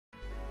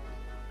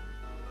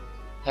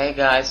Hey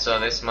guys, so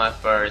this is my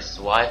first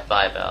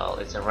Wi-Fi bell.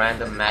 It's a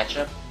random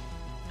matchup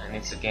and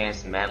it's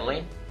against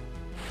Medley.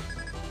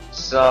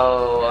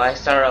 So I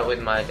start out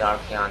with my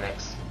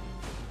Darkionics.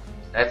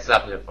 Let's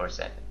stop here for a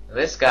second.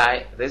 This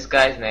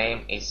guy's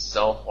name is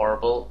so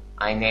horrible,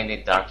 I named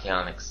it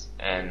Darkionics,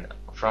 and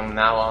from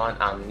now on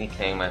I'm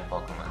nicknaming my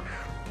Pokemon.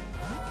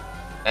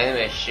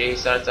 Anyway, she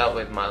starts out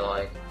with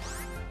my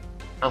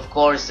of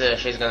course,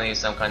 she's gonna use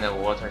some kind of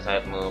water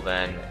type move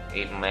and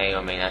it may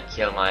or may not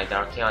kill my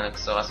Darkionics,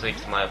 so I switch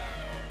to my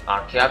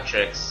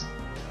Archaeopteryx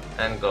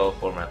and go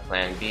for my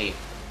plan B.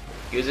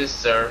 Uses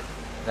Surf,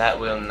 that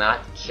will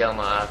not kill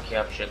my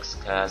Archaeopteryx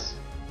because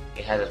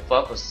it has a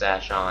Focus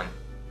Sash on.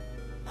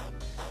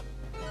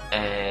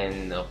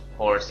 And of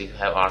course, if you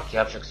have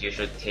Archaeopteryx, you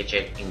should teach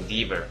it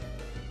Endeavor.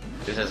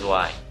 This is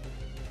why.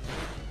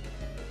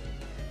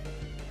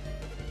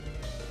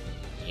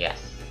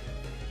 Yes,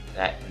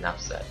 that enough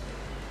said.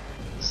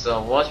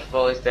 So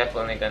Waterfall is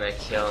definitely gonna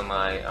kill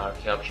my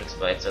Archaeopteryx,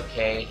 but it's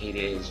okay, he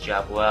did his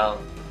job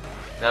well.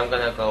 Now I'm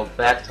gonna go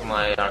back to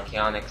my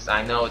Archaeonyx.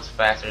 I know it's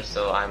faster,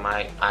 so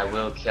I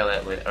will kill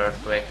it with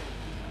Earthquake.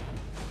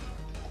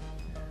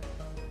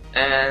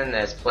 And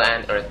as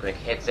planned, Earthquake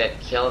hits it,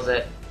 kills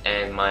it,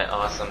 and my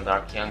awesome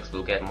Darkionics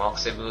will get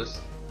Moxie Boost,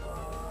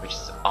 which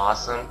is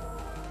awesome.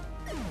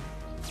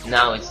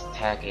 Now its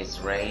attack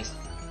is raised.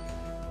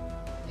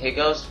 She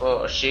goes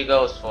for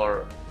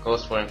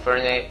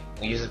Infernape,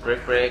 uses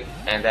Brick Break,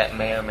 and that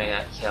may or may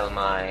not kill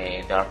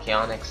my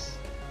Darkionics,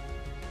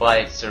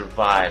 but it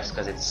survives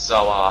because it's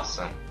so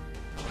awesome.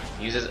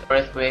 Uses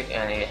Earthquake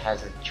and it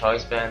has a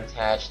Choice Band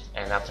attached,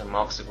 and after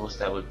Moxie Boost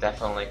that will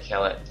definitely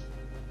kill it.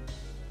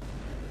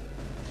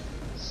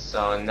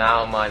 So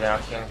now my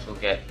Darkionics will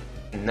get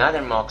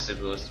another Moxie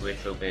Boost,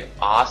 which will be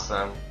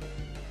awesome,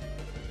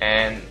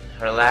 and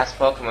her last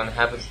Pokemon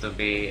happens to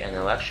be an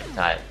Electric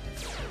type.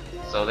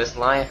 So this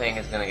line thing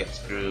is gonna get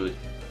screwed.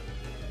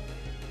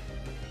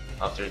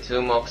 After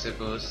 2 Moxie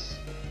Boosts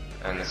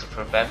and a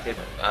Super Effective,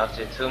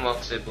 after 2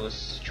 Moxie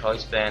Boosts,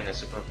 Choice Band, and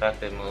Super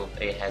Effective move,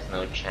 it has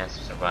no chance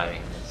of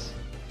surviving this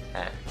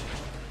attack.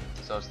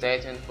 So stay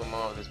tuned for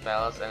more of these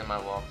battles and my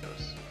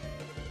walkthroughs.